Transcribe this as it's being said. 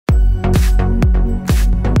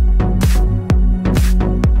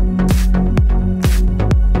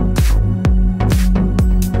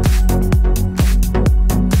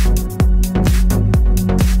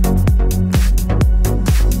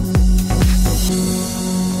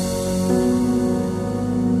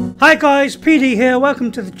Hi guys, PD here,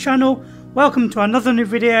 welcome to the channel, welcome to another new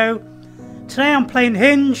video. Today I'm playing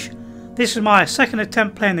Hinge. This is my second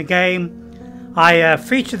attempt playing the game. I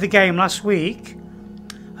featured the game last week.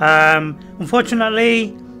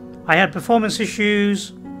 Unfortunately, I had performance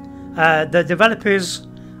issues. The developers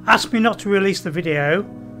asked me not to release the video.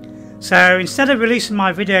 So instead of releasing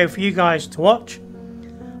my video for you guys to watch,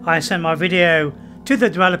 I sent my video to the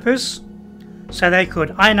developers so they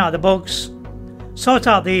could iron out the bugs, sort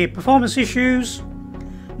out the performance issues.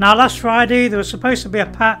 Now last Friday there was supposed to be a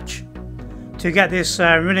patch to get this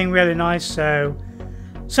running really nice, so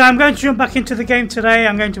I'm going to jump back into the game today.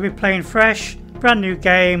 I'm going to be playing fresh, brand new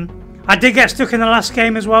game. I did get stuck in the last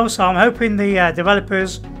game as well, so I'm hoping the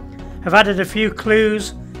developers have added a few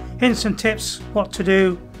clues, hints and tips, what to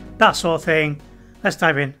do, that sort of thing. Let's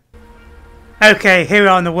dive in. Okay, here we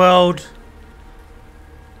are in the world,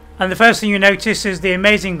 and the first thing you notice is the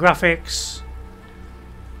amazing graphics.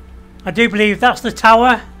 I do believe that's the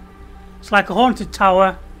tower. It's like a haunted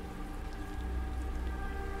tower.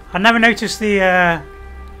 I never noticed the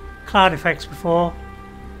cloud effects before.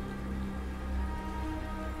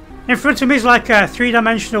 In front of me is like a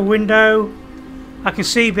three-dimensional window. I can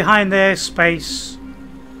see behind there space.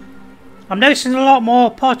 I'm noticing a lot more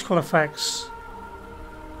particle effects.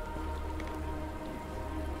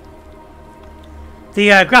 The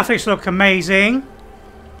graphics look amazing.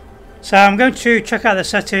 So I'm going to check out the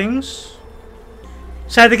settings.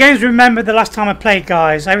 So the game's remembered the last time I played,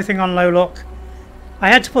 guys. Everything on low look. I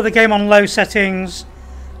had to put the game on low settings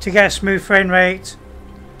to get a smooth frame rate.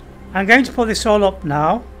 I'm going to put this all up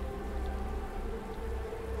now.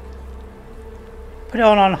 Put it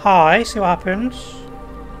on high, see what happens.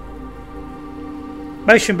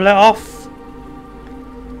 Motion blur off.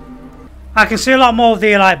 I can see a lot more of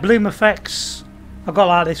the bloom effects. I've got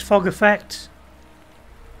like this fog effect.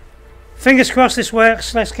 Fingers crossed this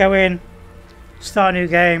works. Let's go in, start a new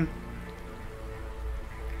game.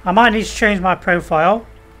 I might need to change my profile.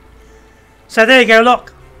 So there you go,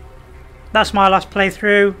 look. That's my last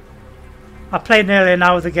playthrough. I played nearly an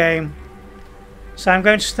hour of the game. So I'm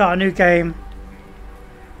going to start a new game.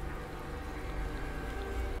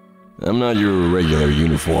 I'm not your regular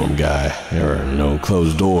uniform guy. There are no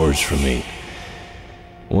closed doors for me.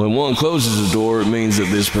 When one closes a door, it means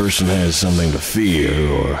that this person has something to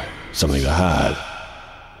fear or something to hide.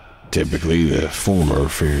 Typically, the former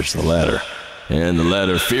fears the latter, and the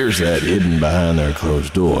latter fears that hidden behind their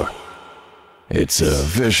closed door. It's a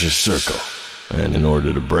vicious circle, and in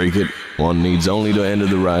order to break it, one needs only to enter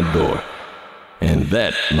the right door. And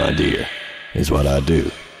that, my dear, is what I do.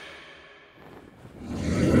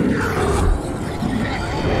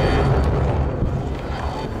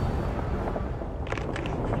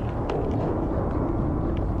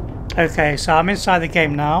 Okay, so I'm inside the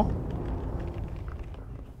game now.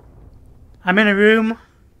 I'm in a room.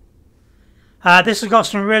 This has got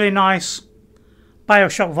some really nice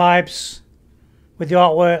Bioshock vibes with the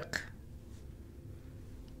artwork.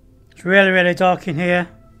 It's really, really dark in here.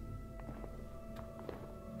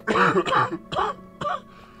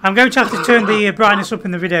 I'm going to have to turn the brightness up in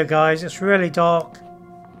the video, guys. It's really dark.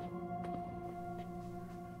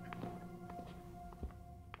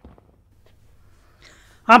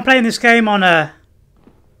 I'm playing this game on a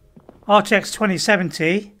RTX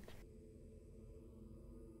 2070.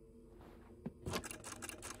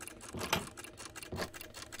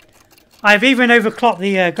 I've even overclocked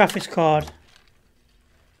the graphics card.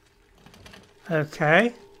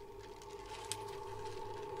 Okay.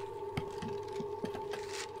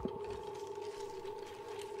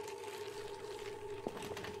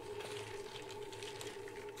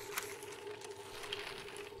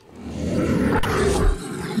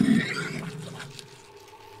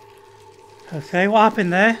 Okay, what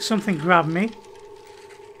happened there? Something grabbed me.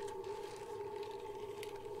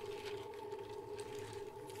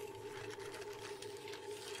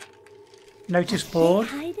 Notice board.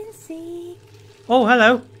 Hide and seek. Oh,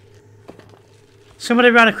 hello. Somebody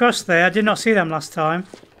ran across there. I did not see them last time.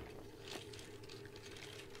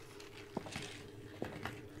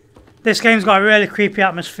 This game's got a really creepy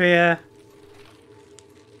atmosphere.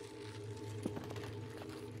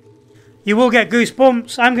 You will get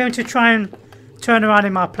goosebumps. I'm going to try and turn around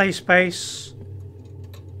in my play space.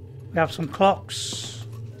 We have some clocks.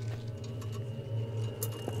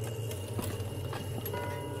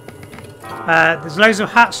 There's loads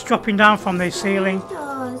of hats dropping down from the ceiling.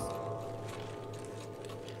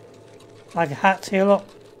 Like a hat here, look.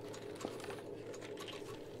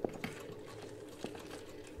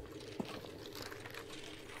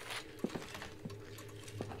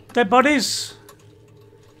 Dead bodies.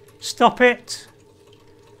 Stop it.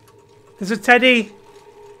 There's a teddy.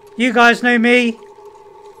 You guys know me.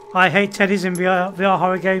 I hate teddies in VR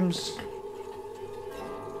horror games.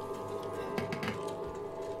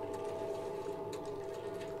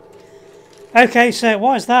 Okay, so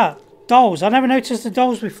what is that? Dolls. I never noticed the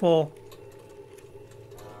dolls before.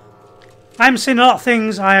 I haven't seen a lot of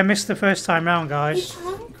things I missed the first time round, guys. He's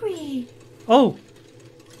hungry. Oh,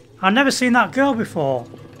 I've never seen that girl before.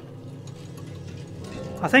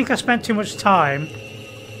 I think I spent too much time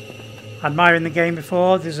admiring the game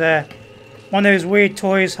before. There's one of those weird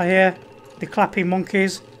toys here, the clapping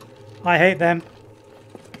monkeys. I hate them.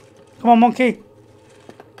 Come on, monkey.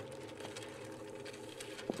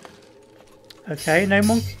 Okay, no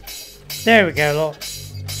monkey. There we go, look.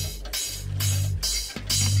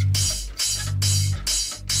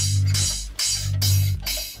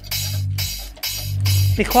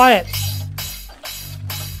 Be quiet.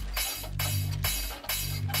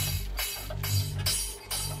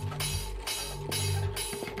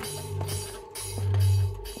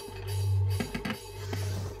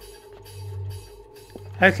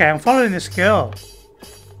 Okay, I'm following this girl.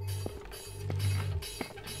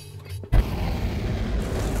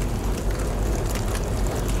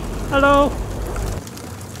 Hello.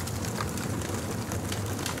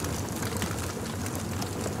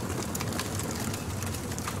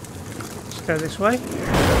 Let's go this way.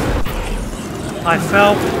 I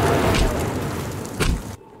fell.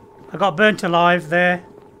 I got burnt alive there.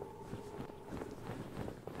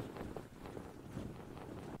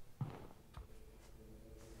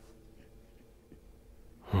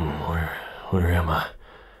 Where am I?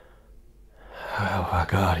 How I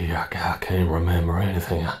got here, I can't remember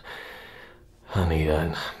anything.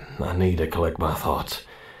 I need to collect my thoughts.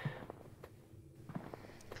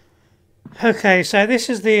 Okay, so this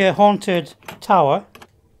is the haunted tower.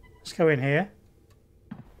 Let's go in here.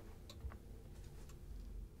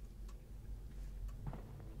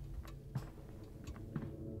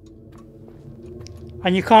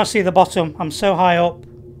 And you can't see the bottom. I'm so high up.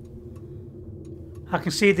 I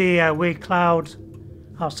can see the weird cloud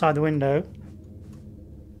outside the window.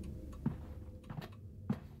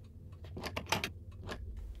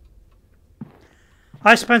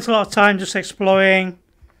 I spent a lot of time just exploring.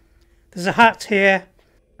 There's a hat here.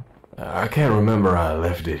 I can't remember I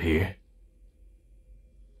left it here.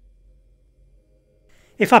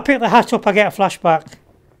 If I pick the hat up, I get a flashback.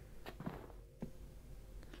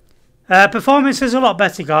 Performance is a lot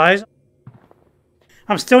better, guys.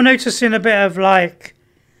 I'm still noticing a bit of like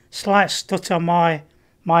slight stutter on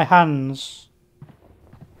my hands.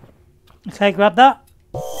 Okay, grab that.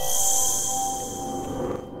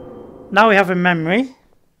 Now we have a memory.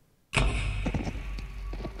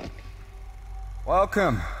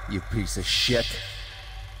 Welcome, you piece of shit.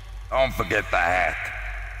 Don't forget the hat.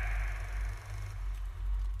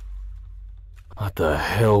 What the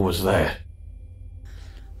hell was that?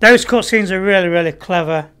 Those cutscenes are really, really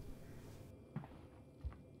clever.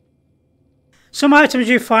 Some items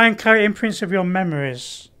you find carry imprints of your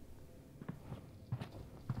memories.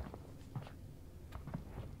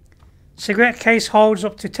 Cigarette case holds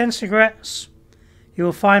up to 10 cigarettes. You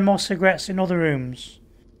will find more cigarettes in other rooms.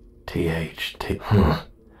 THT.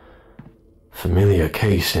 Familiar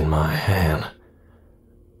case in my hand.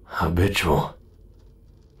 Habitual.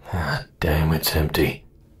 Ah, damn, it's empty.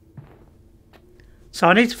 So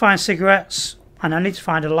I need to find cigarettes and I need to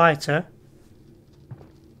find a lighter.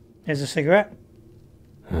 Here's a cigarette.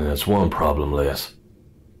 That's one problem less.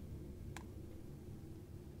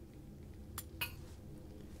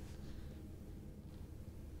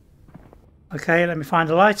 Okay, let me find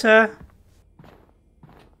a lighter.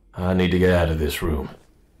 I need to get out of this room.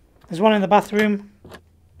 There's one in the bathroom.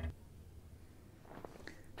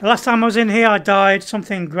 The last time I was in here I died.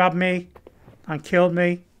 Something grabbed me and killed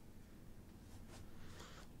me.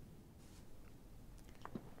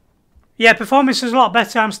 Yeah, performance is a lot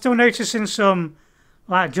better. I'm still noticing some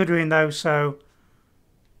like juddering though, so...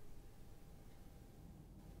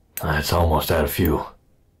 It's almost out of fuel.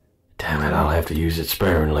 Damn it, I'll have to use it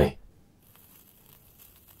sparingly.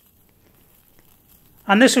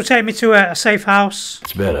 And this will take me to a safe house.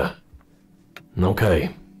 It's better.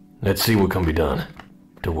 Okay, let's see what can be done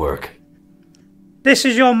to work. This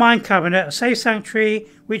is your mine cabinet, a safe sanctuary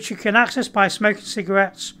which you can access by smoking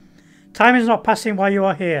cigarettes. Time is not passing while you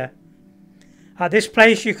are here. At this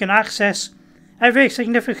place you can access every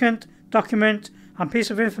significant document and piece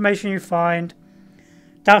of information you find.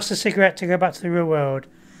 Douse the cigarette to go back to the real world.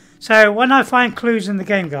 So when I find clues in the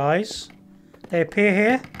game, guys, they appear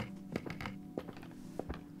here.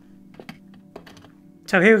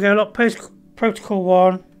 So here we go, look, protocol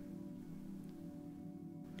 1.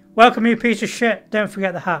 Welcome, you piece of shit, don't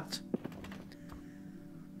forget the hat.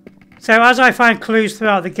 So as I find clues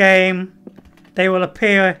throughout the game, they will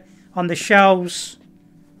appear on the shelves,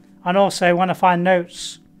 and also when I find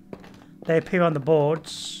notes, they appear on the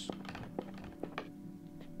boards.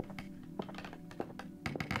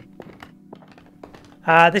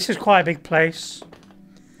 This is quite a big place.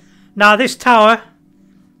 Now this tower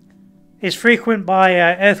is frequent by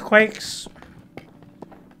earthquakes.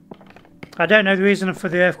 I don't know the reason for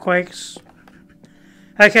the earthquakes.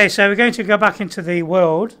 Okay, so we're going to go back into the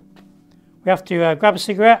world. We have to grab a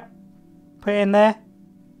cigarette, put it in there,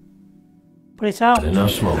 put it out. Enough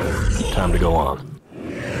smoking. Time to go on.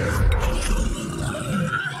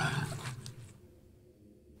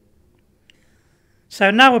 So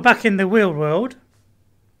now we're back in the real world.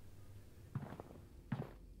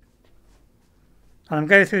 And I'm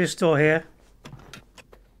going through this door here.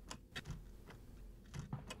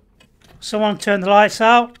 Someone turn the lights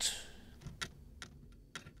out.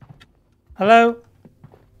 Hello?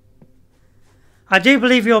 I do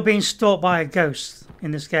believe you're being stalked by a ghost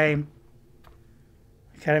in this game.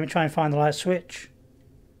 Okay, let me try and find the light switch.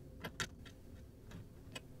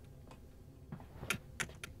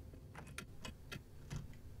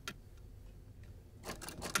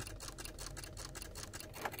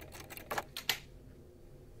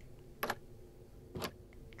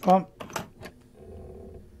 Come on.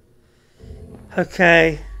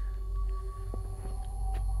 Okay.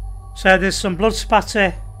 So there's some blood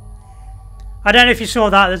spatter. I don't know if you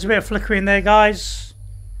saw that. There's a bit of flickering there, guys.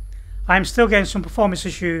 I'm still getting some performance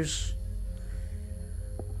issues.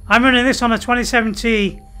 I'm running this on a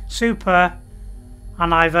 2070 Super,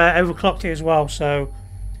 and I've overclocked it as well. So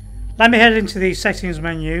let me head into the settings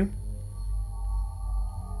menu.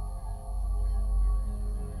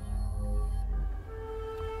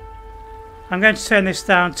 I'm going to turn this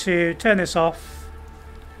down to turn this off.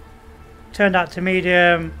 Turn that to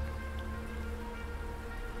medium.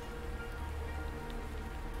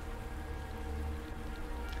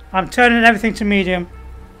 I'm turning everything to medium.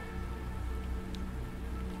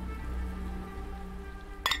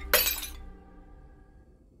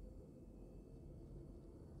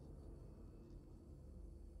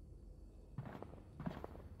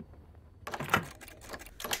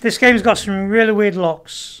 This game's got some really weird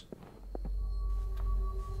locks.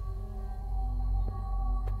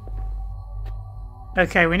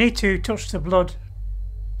 Okay, we need to touch the blood.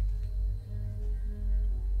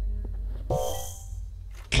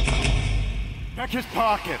 Check his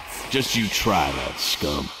pockets. Just you try that,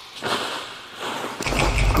 scum.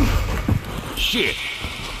 Shit!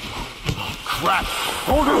 Crap!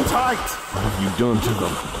 Hold him tight! What have you done to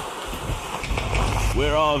them?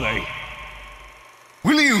 Where are they?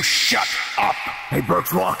 Will you shut up? Hey,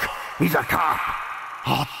 Birchwalk, he's a cop.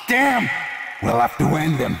 Oh, damn! We'll have to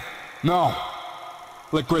end him. No.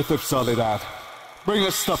 Let Griffith sort it out. Bring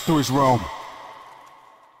this stuff to his room.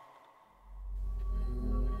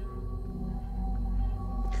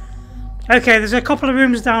 Okay, there's a couple of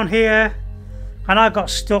rooms down here, and I got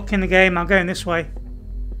stuck in the game. I'm going this way.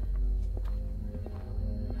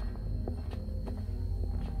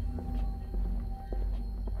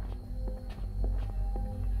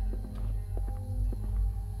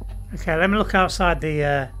 Okay, let me look outside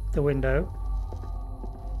the window.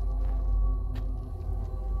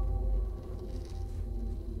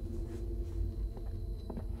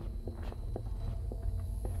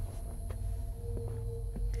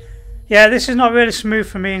 Yeah, this is not really smooth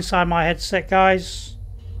for me inside my headset, guys.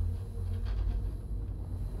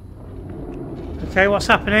 Okay, what's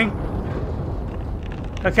happening?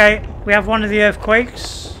 Okay, we have one of the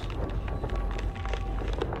earthquakes.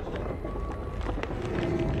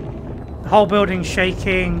 The whole building's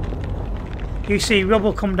shaking. You see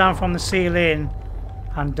rubble come down from the ceiling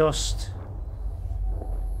and dust.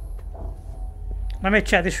 Let me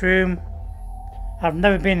check this room. I've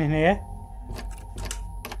never been in here.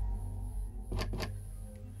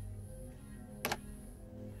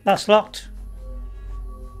 That's locked.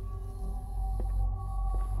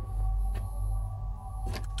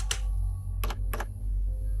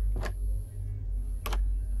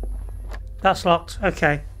 That's locked.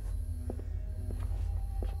 Okay.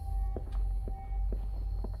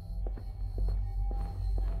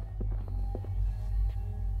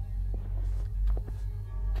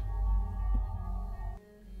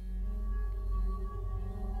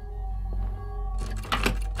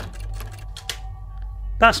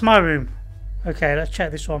 That's my room. Okay, let's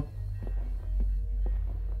check this one.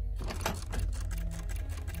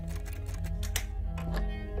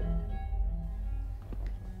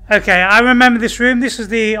 Okay, I remember this room. This is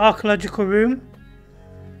the archaeological room.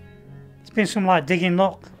 It's been some like digging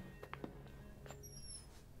luck.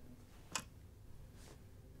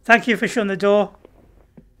 Thank you for shutting the door.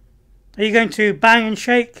 Are you going to bang and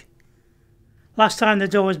shake? Last time the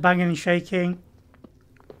door was banging and shaking.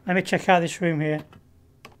 Let me check out this room here.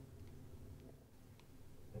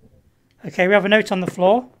 Okay, we have a note on the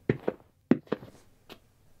floor.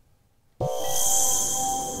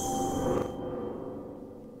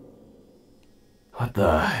 What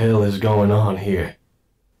the hell is going on here?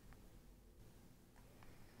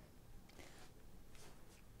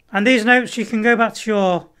 And these notes, you can go back to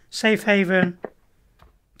your safe haven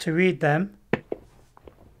to read them.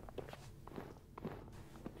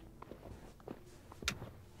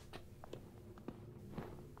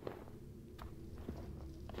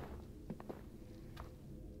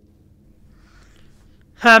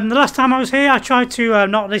 The last time I was here, I tried to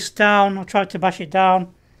knock this down. I tried to bash it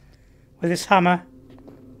down with this hammer.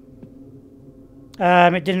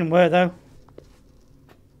 It didn't work though.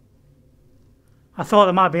 I thought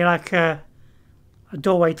there might be like a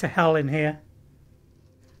doorway to hell in here.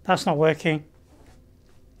 That's not working.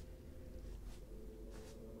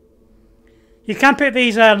 You can pick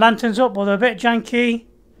these lanterns up, but they're a bit janky.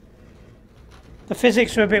 The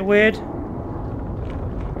physics are a bit weird.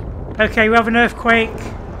 Okay, we have an earthquake.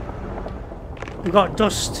 We've got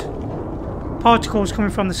dust particles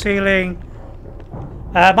coming from the ceiling.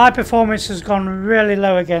 My performance has gone really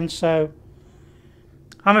low again, so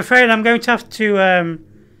I'm afraid I'm going to have to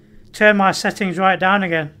turn my settings right down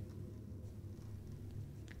again.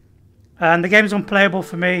 And the game's unplayable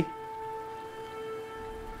for me.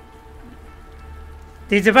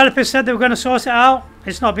 The developers said they were going to sort it out.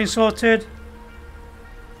 It's not been sorted.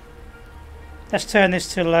 Let's turn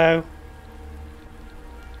this to low.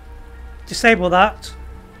 Disable that.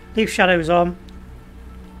 Leave shadows on.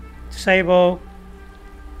 Disable.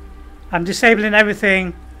 I'm disabling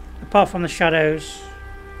everything apart from the shadows.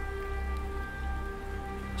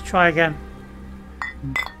 Let's try again.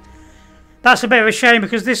 That's a bit of a shame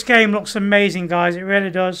because this game looks amazing, guys. It really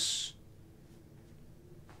does.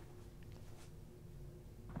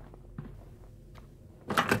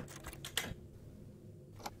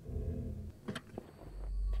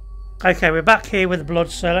 Okay, we're back here with the blood,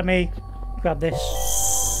 so let me grab this.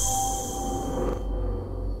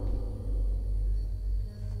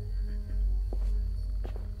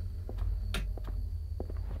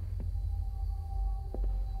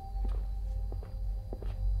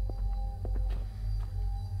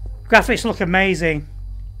 Graphics look amazing.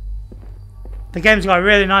 The game's got a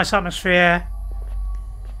really nice atmosphere.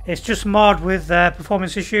 It's just marred with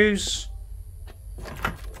performance issues.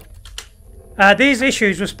 These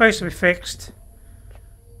issues were supposed to be fixed.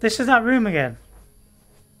 This is that room again.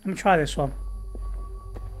 Let me try this one.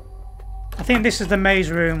 I think this is the maze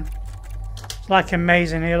room. It's like a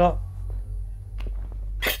maze in here, look.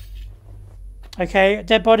 Okay,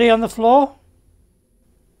 dead body on the floor.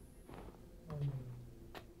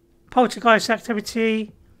 Poltergeist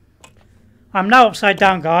activity. I'm now upside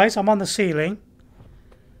down, guys. I'm on the ceiling.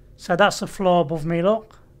 So that's the floor above me,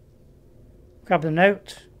 look. Grab the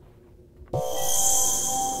note.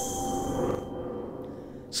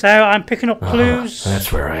 So I'm picking up clues.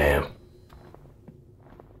 That's where I am.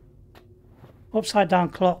 Upside down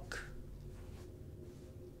clock.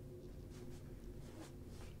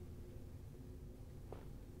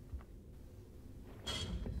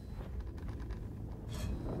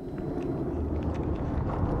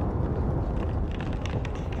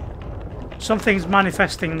 Something's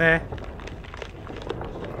manifesting there.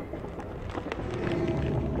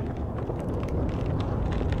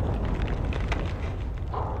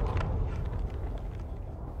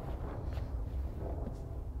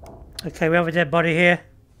 Okay, we have a dead body here.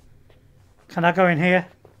 Can I go in here?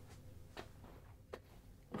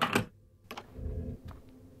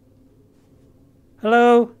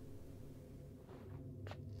 Hello?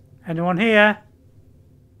 Anyone here?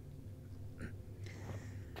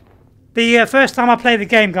 The first time I played the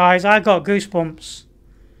game, guys, I got goosebumps.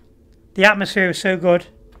 The atmosphere was so good.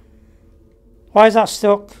 Why is that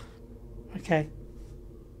stuck? Okay.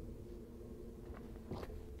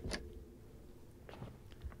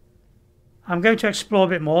 I'm going to explore a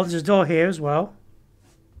bit more. There's a door here as well.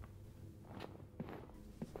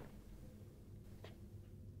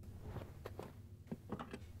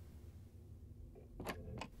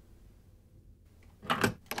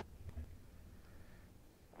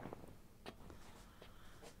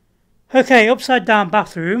 Okay, upside down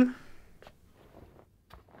bathroom.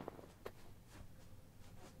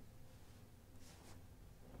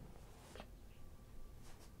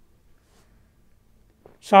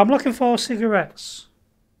 So I'm looking for cigarettes.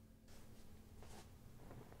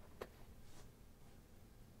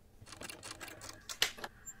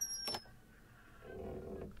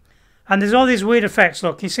 And there's all these weird effects.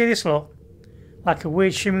 Look, can you see this? Look, like a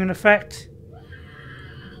weird shimmering effect.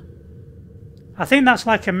 I think that's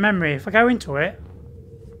like a memory. If I go into it,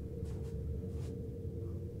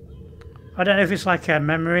 I don't know if it's like a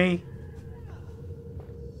memory.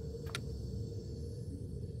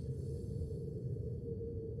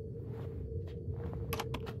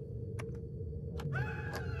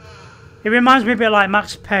 It reminds me a bit like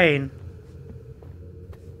Max Payne.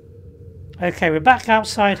 Okay, we're back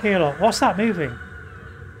outside here, look. What's that moving?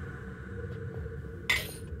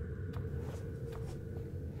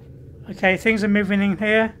 Okay, things are moving in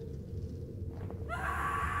here.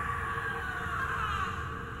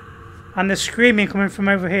 And there's screaming coming from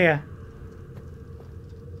over here.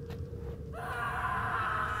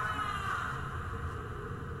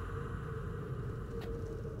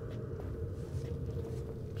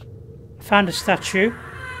 Found a statue.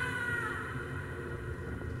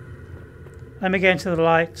 Let me get into the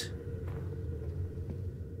light.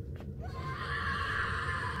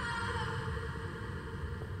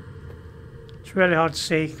 It's really hard to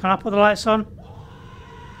see. Can I put the lights on?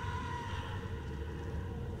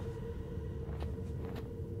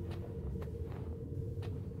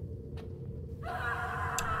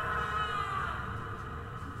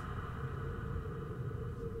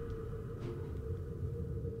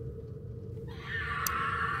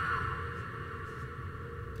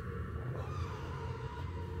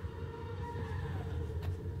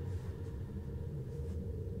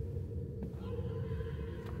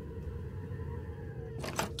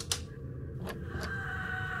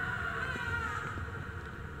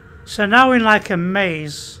 So now we're in like a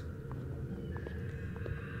maze.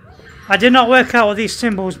 I did not work out what these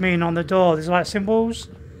symbols mean on the door. There's like symbols.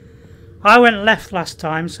 I went left last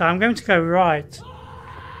time, so I'm going to go right.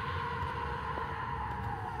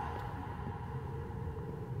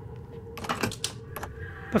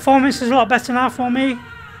 Performance is a lot better now for me.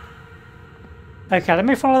 Okay, let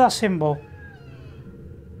me follow that symbol.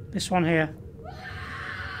 This one here.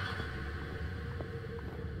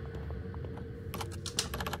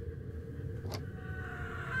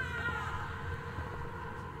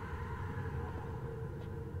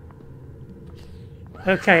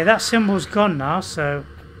 Okay, that symbol's gone now, so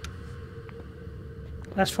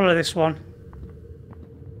let's follow this one.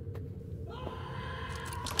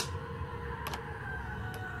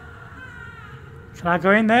 Can I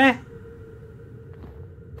go in there?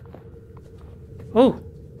 Oh!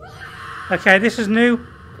 Okay, this is new.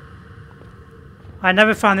 I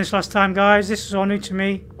never found this last time, guys. This is all new to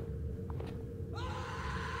me.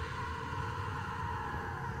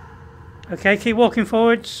 Okay, keep walking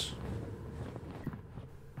forwards.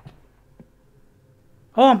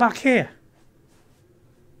 Oh, I'm back here.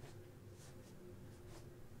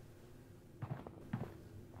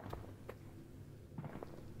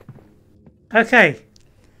 Okay.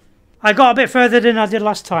 I got a bit further than I did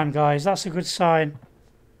last time, guys. That's a good sign.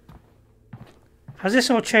 Has this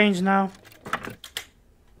all changed now?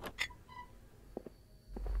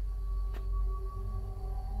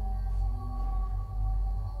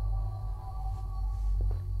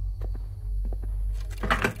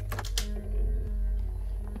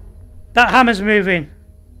 That hammer's moving.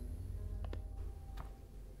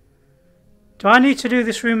 Do I need to do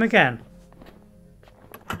this room again?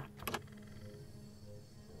 I've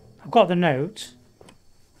got the note.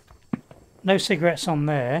 No cigarettes on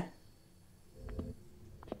there.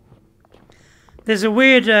 There's a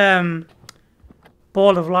weird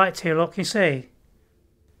ball of light here, look, you see?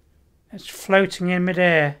 It's floating in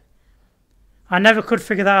midair. I never could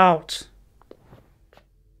figure that out.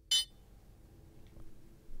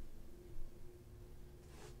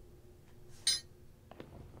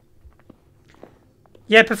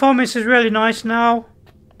 Yeah, performance is really nice now.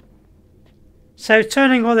 So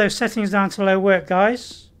turning all those settings down to low work,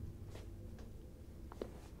 guys.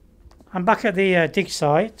 I'm back at the dig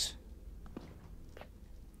site.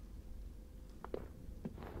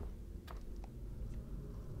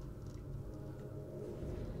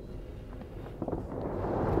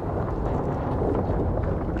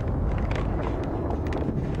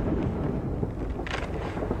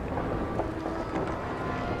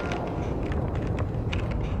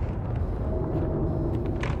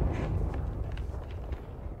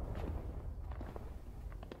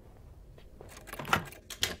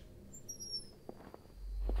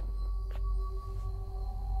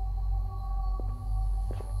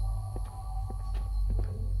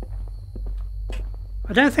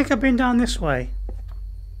 I don't think I've been down this way.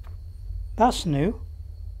 That's new.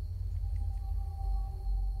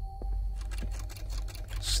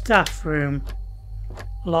 Staff room.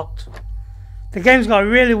 Locked. The game's got a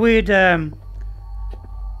really weird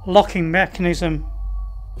locking mechanism.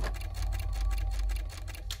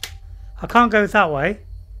 I can't go that way.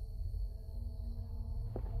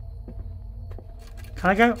 Can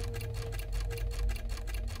I go?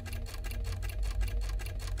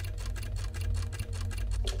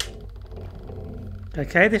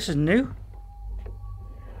 Okay, this is new.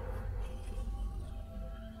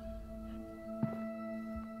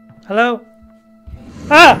 Hello?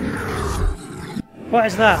 Ah! What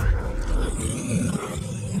is that?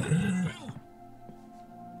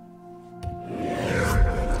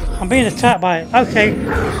 I'm being attacked by it. Okay.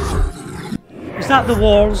 Is that the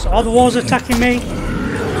walls? Are the walls attacking me?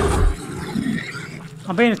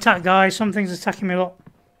 I'm being attacked, guys. Something's attacking me a lot.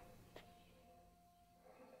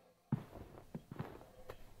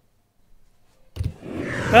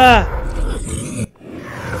 Ah!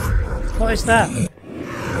 What is that?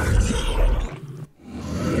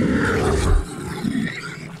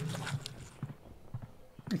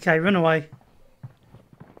 Okay, run away.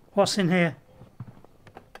 What's in here?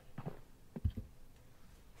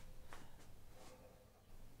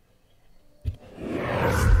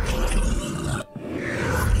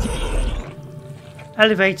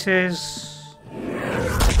 Elevators.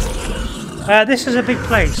 This is a big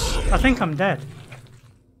place. I think I'm dead.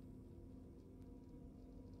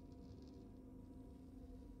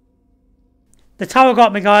 The tower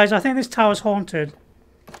got me, guys. I think this tower's haunted.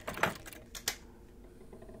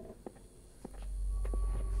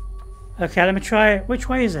 Okay, let me try it. Which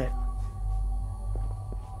way is it?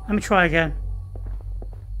 Let me try again.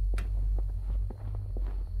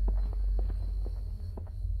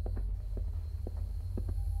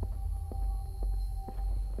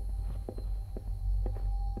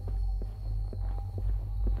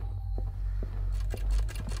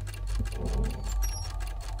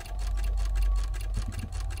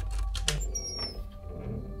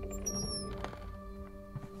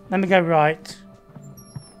 Let me go right.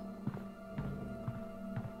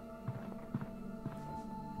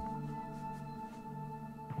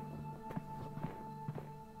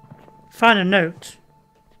 Find a note.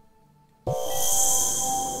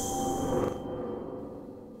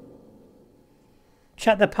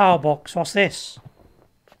 Check the power box. What's this?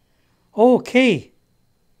 Oh, key.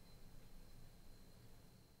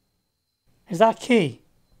 Is that a key?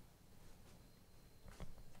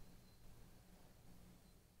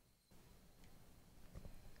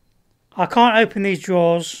 I can't open these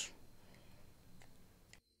drawers.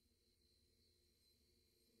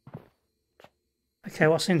 Okay,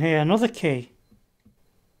 what's in here? Another key.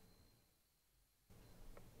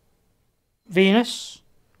 Venus.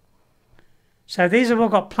 So these have all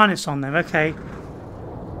got planets on them. Okay.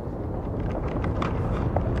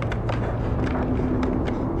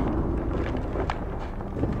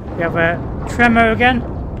 We have a tremor again.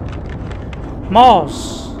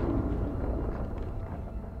 Mars.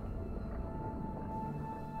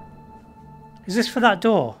 Is this for that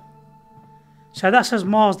door? So that says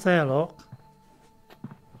Mars there, look.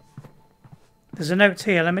 There's a note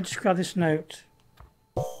here. Let me just grab this note.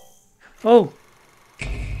 Oh.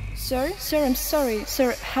 Sir, I'm sorry.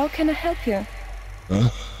 Sir, how can I help you? Huh?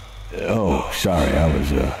 Oh, sorry.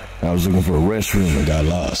 I was looking for a restroom and got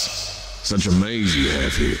lost. Such a maze you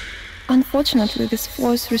have here. Unfortunately, this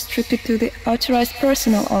floor is restricted to the authorized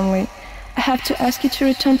personnel only. I have to ask you to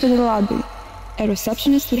return to the lobby. A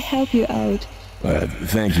receptionist will help you out.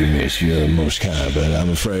 Thank you, miss. You're most kind, but I'm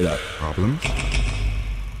afraid I... Problem?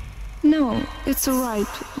 No, it's alright.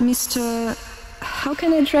 Mr... How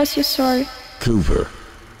can I address you, sir? Cooper.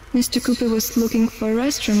 Mr. Cooper was looking for a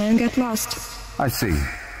restroom and got lost. I see.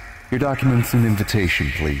 Your documents and invitation,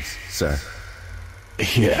 please, sir.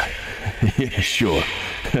 Yeah, sure.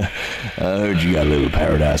 I heard you got a little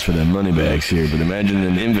paradise for them money bags here, but imagine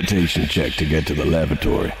an invitation check to get to the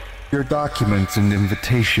lavatory. Your documents and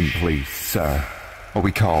invitation, please, sir. Or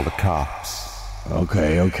we call the cops.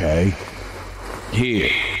 Okay. Here,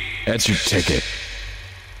 that's your ticket.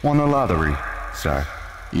 Won a lottery, sir.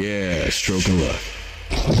 Yeah, stroke of luck.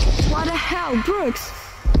 What the hell, Brooks?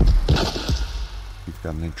 You've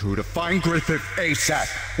got an intruder. Find Griffith ASAP.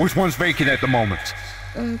 Which one's vacant at the moment?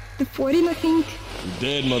 The 14, I think. You're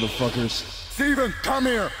dead, motherfuckers. Steven, come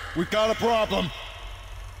here. We've got a problem.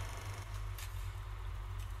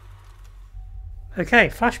 Okay,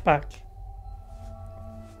 flashback.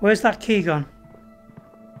 Where's that key gone?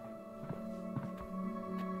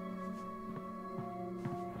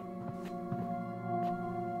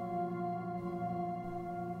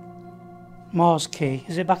 Mars key.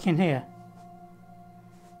 Is it back in here?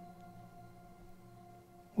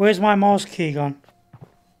 Where's my Mars key gone?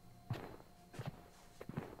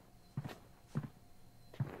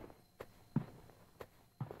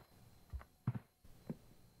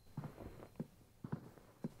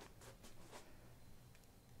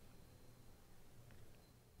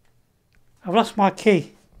 I've lost my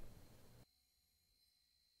key.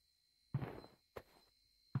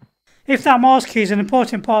 If that Mars key is an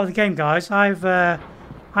important part of the game, guys, I'm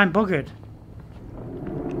buggered.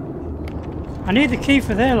 I need the key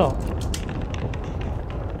for there, look.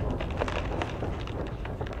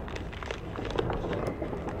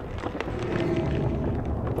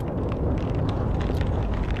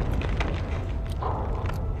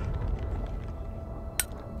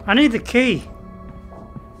 I need the key.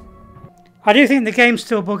 I do think the game's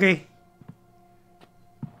still buggy.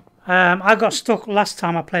 I got stuck last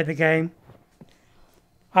time I played the game.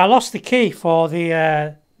 I lost the key for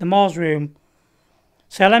the Mars room.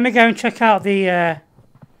 So let me go and check out the...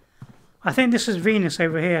 I think this is Venus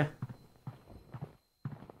over here.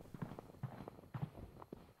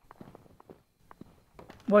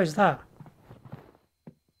 What is that?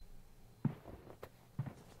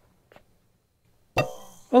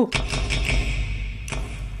 Oh!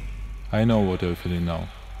 I know what you're feeling now.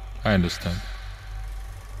 I understand.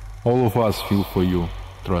 All of us feel for you,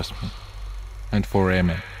 trust me. And for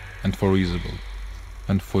Amy, and for Isabel,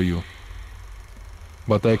 and for you.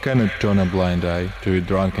 But I cannot turn a blind eye to your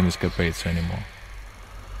drunken escapades anymore.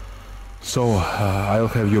 So, I'll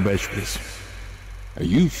have your badge, please. Are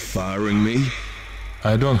you firing me?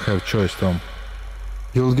 I don't have choice, Tom.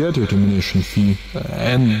 You'll get your termination fee,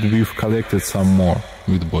 and we've collected some more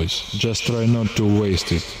with boys. Just try not to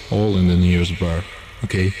waste it all in the nearest bar,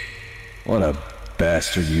 okay? What a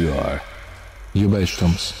bastard you are. Your badge,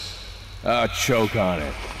 Tom's. I'll choke on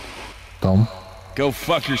it. Tom? Go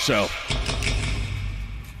fuck yourself.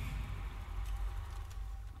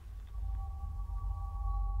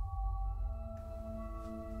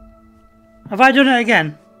 Have I done it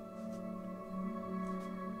again?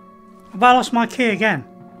 Have I lost my key again?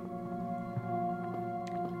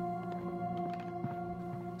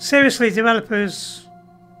 Seriously, developers.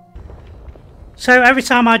 So every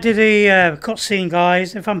time I did a cutscene,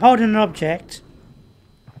 guys, if I'm holding an object,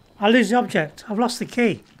 I lose the object. I've lost the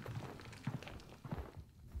key.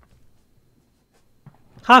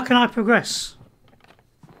 How can I progress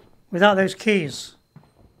without those keys?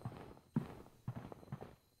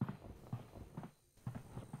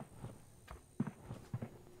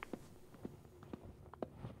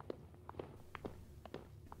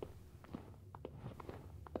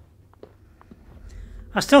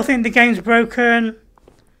 I still think the game's broken.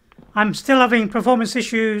 I'm still having performance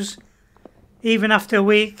issues even after a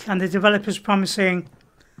week, and the developers promising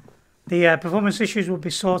the performance issues will be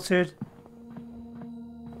sorted.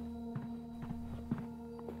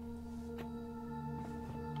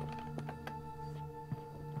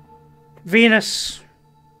 Venus.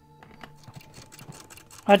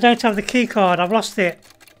 I don't have the key card. I've lost it.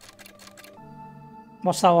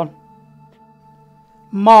 What's that one?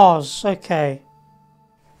 Mars. Okay.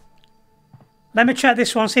 Let me check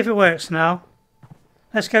this one, see if it works now.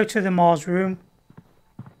 Let's go to the Mars room.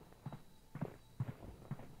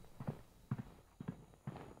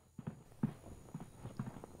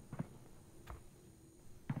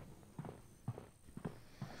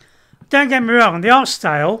 Don't get me wrong, the art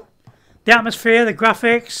style, the atmosphere, the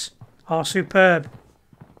graphics are superb.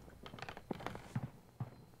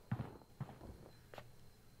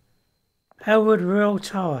 Elwood Royal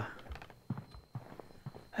Tower.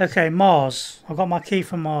 Okay, Mars. I've got my key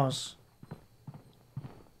for Mars.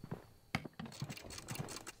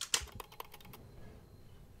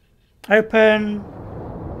 Open.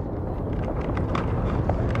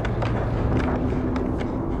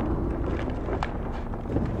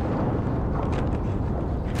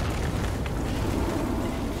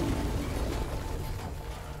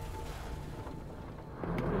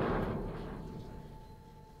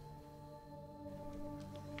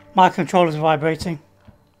 My controller's vibrating.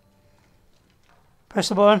 Press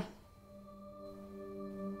the button.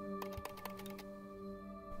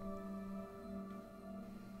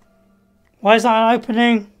 Why is that not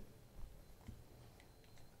opening?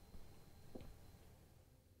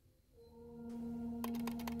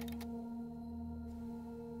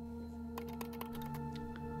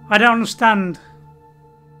 I don't understand.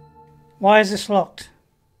 Why is this locked?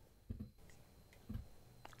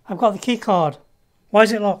 I've got the key card. Why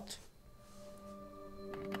is it locked?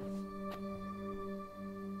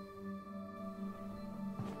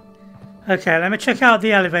 Okay, let me check out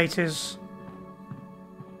the elevators.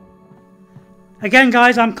 Again,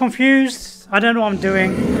 guys, I'm confused. I don't know what I'm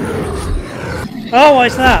doing. Oh, what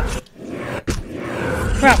is that?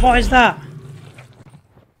 Crap, what is that?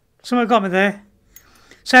 Someone got me there.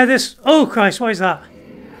 So this... Oh, Christ, what is that?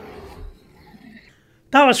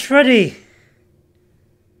 That was Freddy.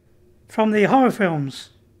 From the horror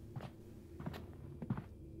films.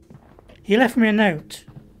 He left me a note.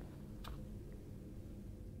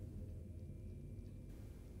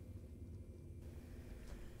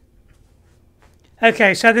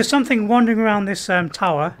 Okay, so there's something wandering around this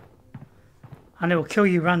tower, and it will kill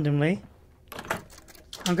you randomly.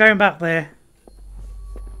 I'm going back there.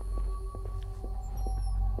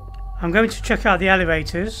 I'm going to check out the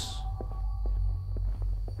elevators.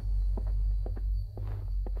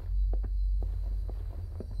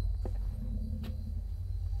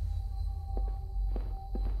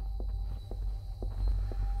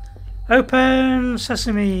 Open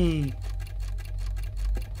sesame.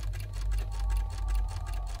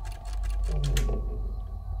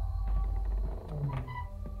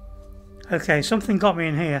 Okay, something got me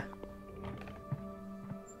in here.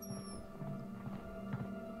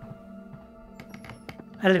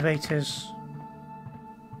 Elevators.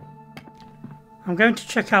 I'm going to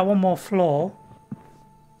check out one more floor.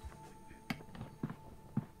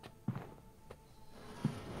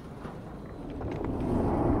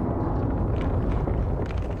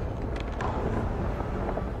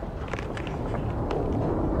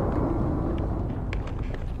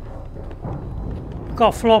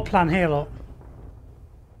 Got a floor plan here, look.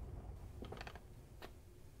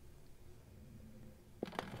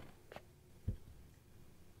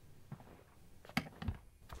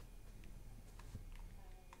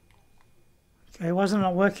 Okay, why is it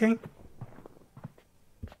not working?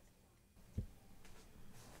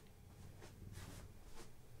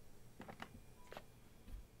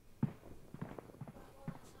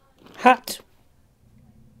 Hat.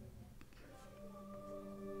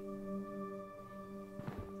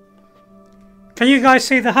 Can you guys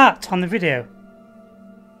see the hat on the video?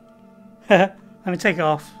 Let me take it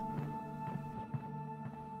off.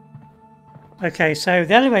 Okay, so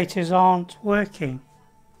the elevators aren't working.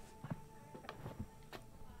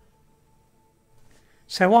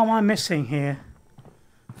 So what am I missing here?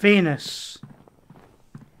 Venus.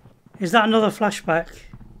 Is that another flashback?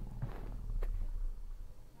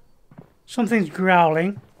 Something's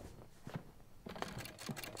growling.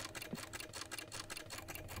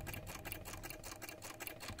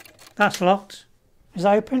 That's locked. Is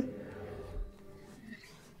that open?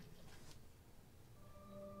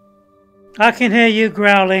 I can hear you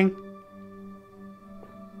growling.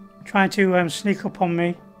 Trying to sneak up on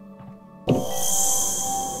me.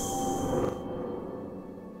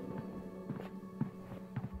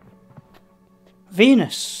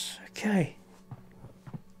 Venus. Okay.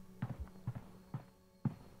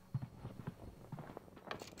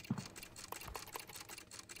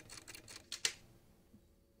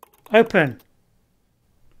 Open.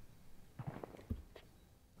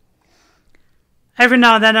 Every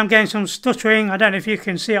now and then I'm getting some stuttering. I don't know if you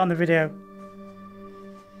can see it on the video.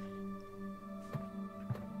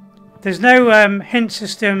 There's no hint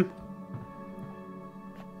system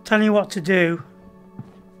telling you what to do.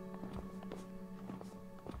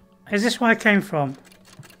 Is this where I came from?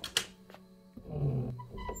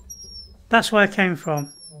 That's where I came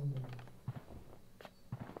from.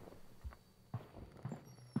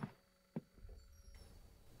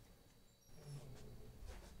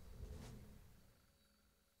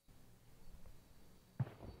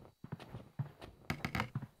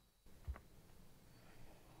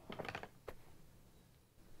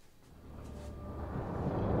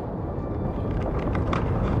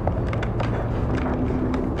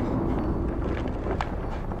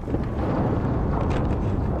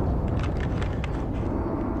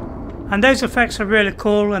 And those effects are really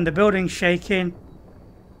cool, and the building's shaking.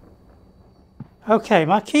 Okay,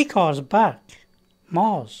 my keycard's back.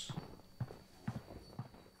 Mars.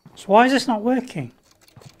 So why is this not working?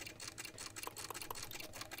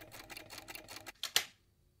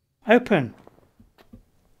 Open.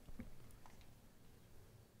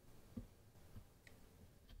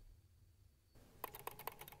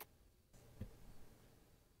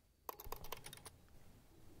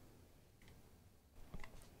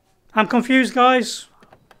 I'm confused, guys.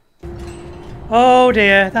 Oh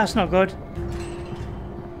dear, that's not good.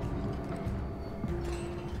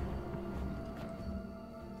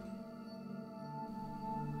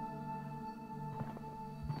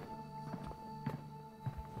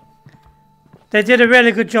 They did a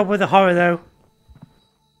really good job with the horror though.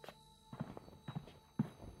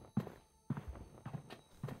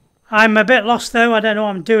 I'm a bit lost though, I don't know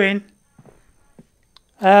what I'm doing.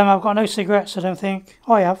 I've got no cigarettes, I don't think.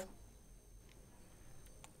 Oh, I have.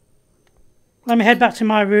 Let me head back to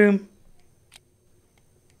my room.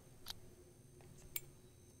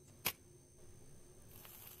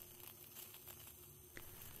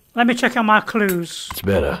 Let me check out my clues. It's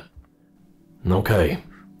better. Okay,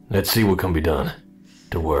 let's see what can be done.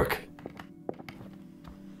 To work.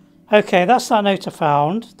 Okay, that's that note I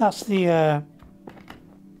found. That's the...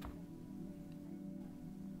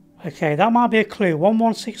 Okay, that might be a clue.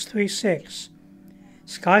 11636.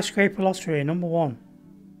 Skyscraper lottery, number 1.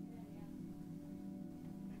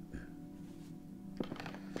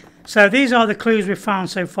 So these are the clues we've found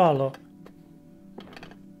so far, look.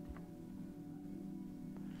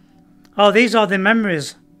 Oh, these are the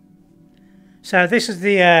memories. So this is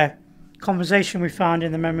the conversation we found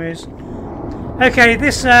in the memories. Okay,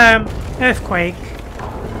 this earthquake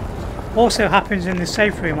also happens in the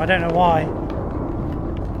safe room. I don't know why.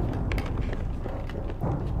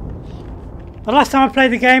 The last time I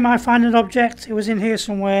played the game, I found an object. It was in here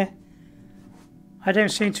somewhere. I don't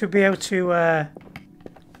seem to be able to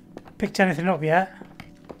pick anything up yet.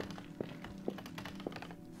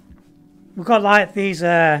 We've got like these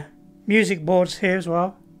music boards here as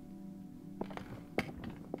well.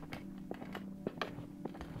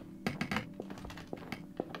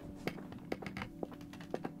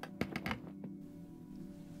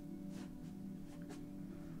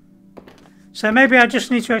 So maybe I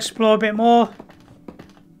just need to explore a bit more.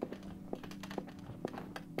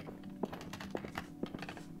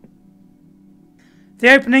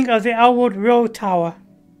 The opening of the Elwood Road Tower.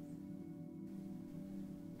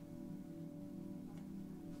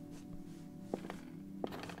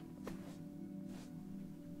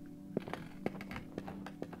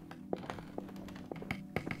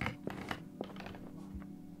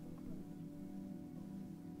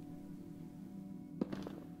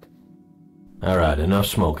 Alright, enough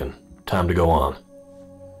smoking. Time to go on.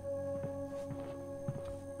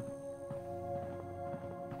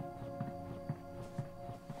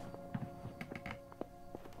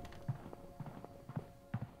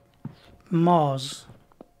 Mars.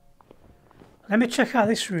 Let me check out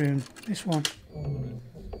this room. This one.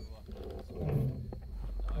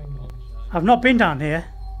 I've not been down here.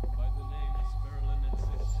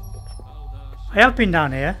 I have been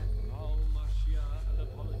down here.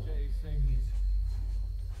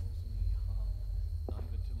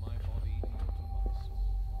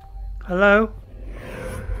 Hello?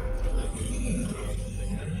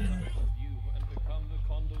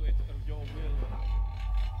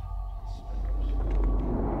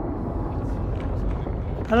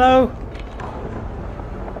 Hello?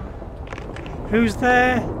 Who's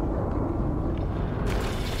there?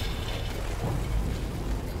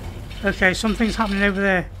 Okay, something's happening over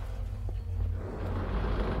there.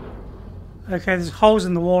 Okay, there's holes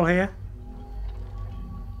in the wall here.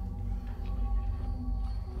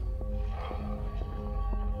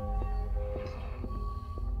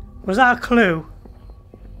 Was that a clue?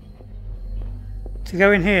 To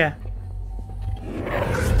go in here?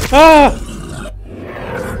 Oh!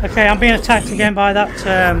 Okay, I'm being attacked again by that,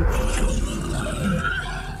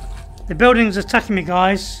 the building's attacking me,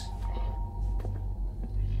 guys.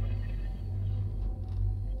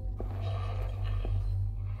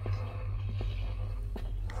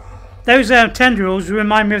 Those tendrils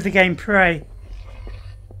remind me of the game Prey.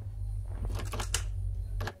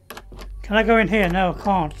 Can I go in here? No, I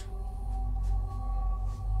can't.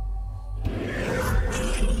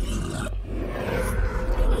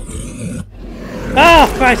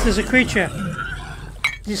 Oh Christ, there's a creature.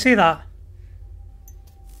 Did you see that?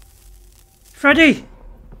 Freddy!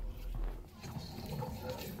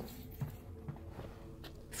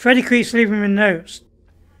 Freddy keeps leaving me notes.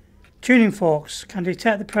 Tuning forks can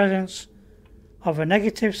detect the presence of a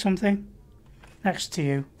negative something next to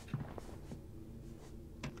you.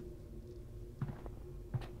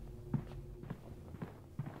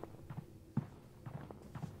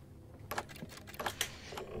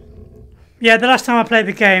 Yeah, the last time I played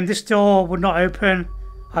the game, this door would not open.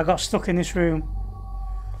 I got stuck in this room.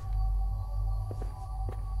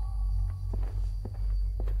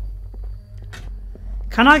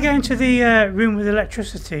 Can I go into the room with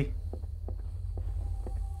electricity?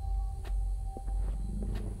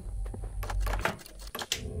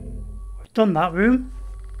 Done that room.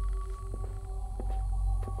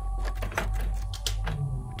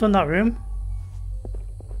 Done that room.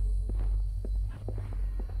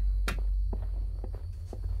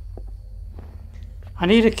 I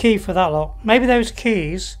need a key for that lock. Maybe those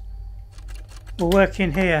keys will work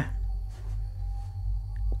in here.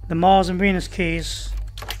 The Mars and Venus keys.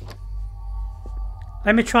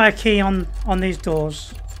 Let me try a key on these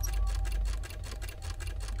doors.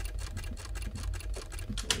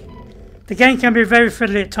 The game can be very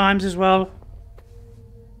fiddly at times as well.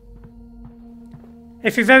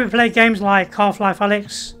 If you've ever played games like Half-Life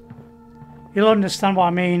Alyx, you'll understand what I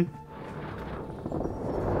mean.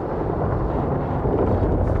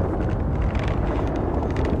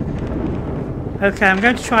 Okay, I'm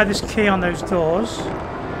going to try this key on those doors.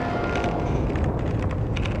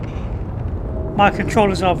 My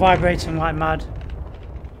controllers are vibrating like mad.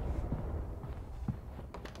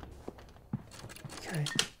 Okay.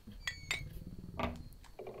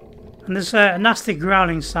 And there's a nasty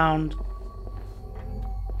growling sound.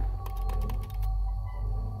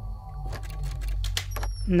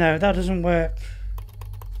 No, that doesn't work.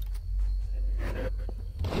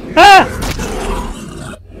 Ah!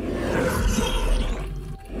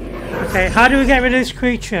 Okay, how do we get rid of this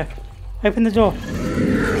creature? Open the door.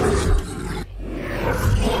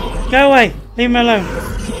 Go away! Leave me alone.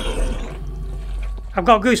 I've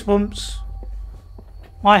got goosebumps.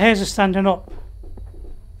 My hairs are standing up.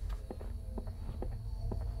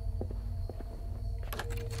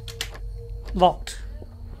 Locked.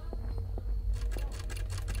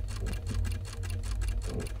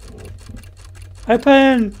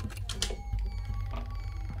 Open!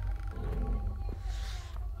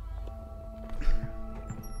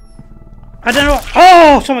 I don't know what...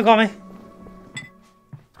 Oh! Something got me.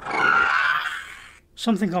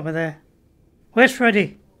 Something got me there. Where's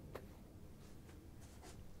Freddy?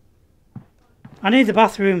 I need the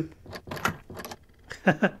bathroom.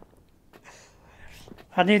 I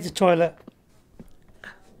need the toilet.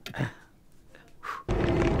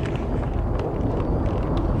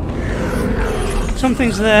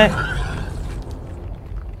 Something's there.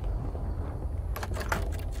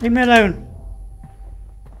 Leave me alone.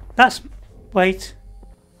 That's... Wait.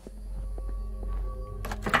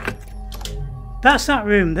 That's that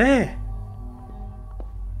room there.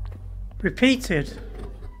 Repeated.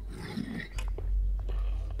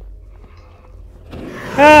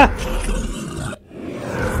 Ah!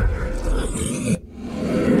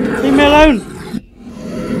 Leave me alone.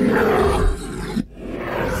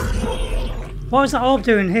 What is that orb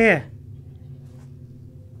doing here?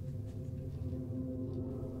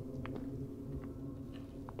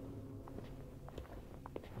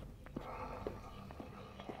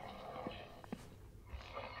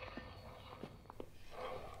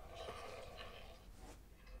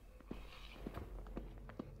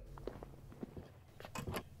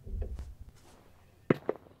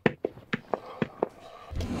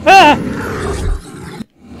 Ah!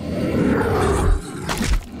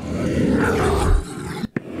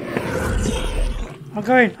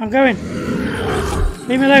 I'm going.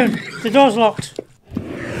 Leave me alone. The door's locked.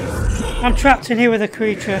 I'm trapped in here with a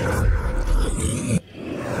creature.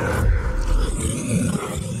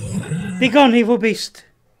 Be gone, evil beast.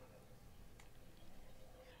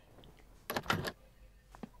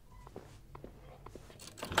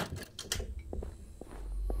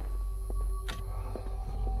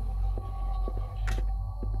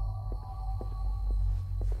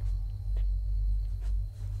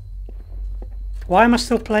 Why am I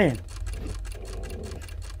still playing?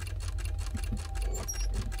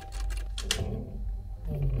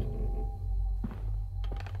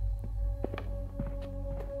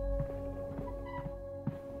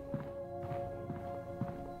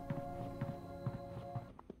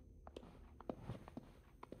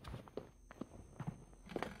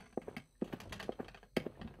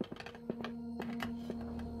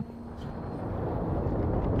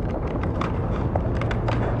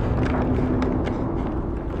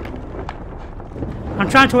 I'm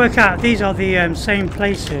trying to work out if these are the same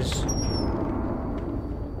places.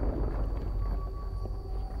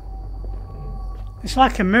 It's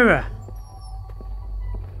like a mirror.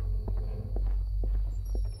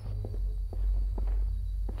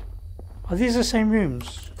 Are these the same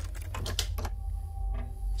rooms?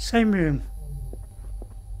 Same room.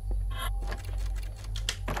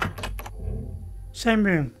 Same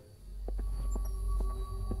room.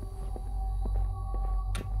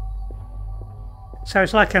 So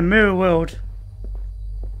it's like a mirror world.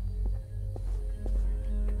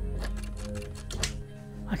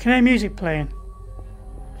 I can hear music playing.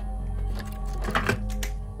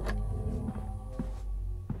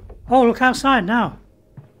 Oh, look outside now.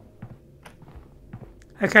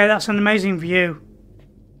 Okay, that's an amazing view.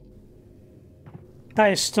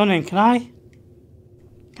 That is stunning. Can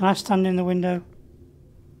I stand in the window?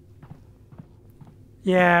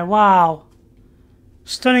 Yeah, wow.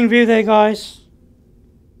 Stunning view there, guys.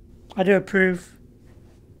 I do approve.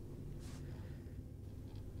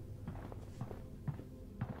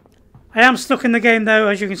 I am stuck in the game though,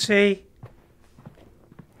 as you can see.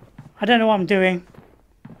 I don't know what I'm doing.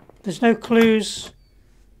 There's no clues.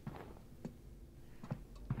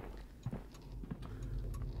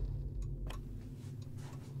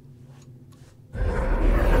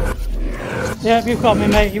 Yeah, you've got me,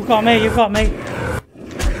 mate. You've got me.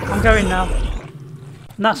 I'm going now.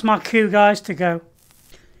 And that's my cue, guys, to go.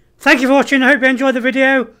 Thank you for watching. I hope you enjoyed the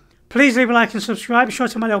video. Please leave a like and subscribe. Be sure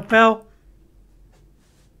to hit my little bell.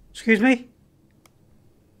 Excuse me.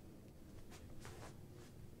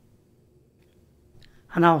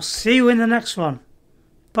 And I'll see you in the next one.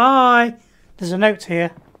 Bye. There's a note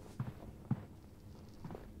here.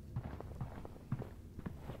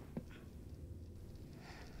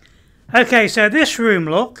 Okay, so this room,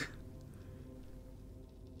 look.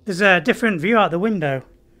 There's a different view out the window.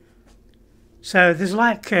 So there's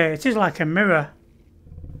like, it is like a mirror.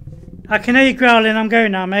 I can hear you growling. I'm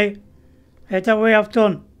going now, mate. Hey, don't worry, I've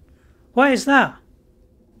done. What is that?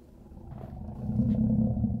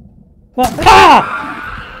 What? Ah!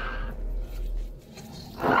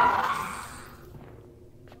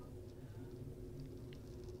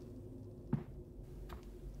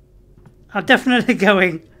 I'm definitely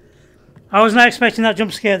going. I was not expecting that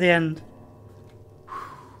jump scare at the end.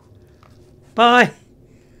 Bye.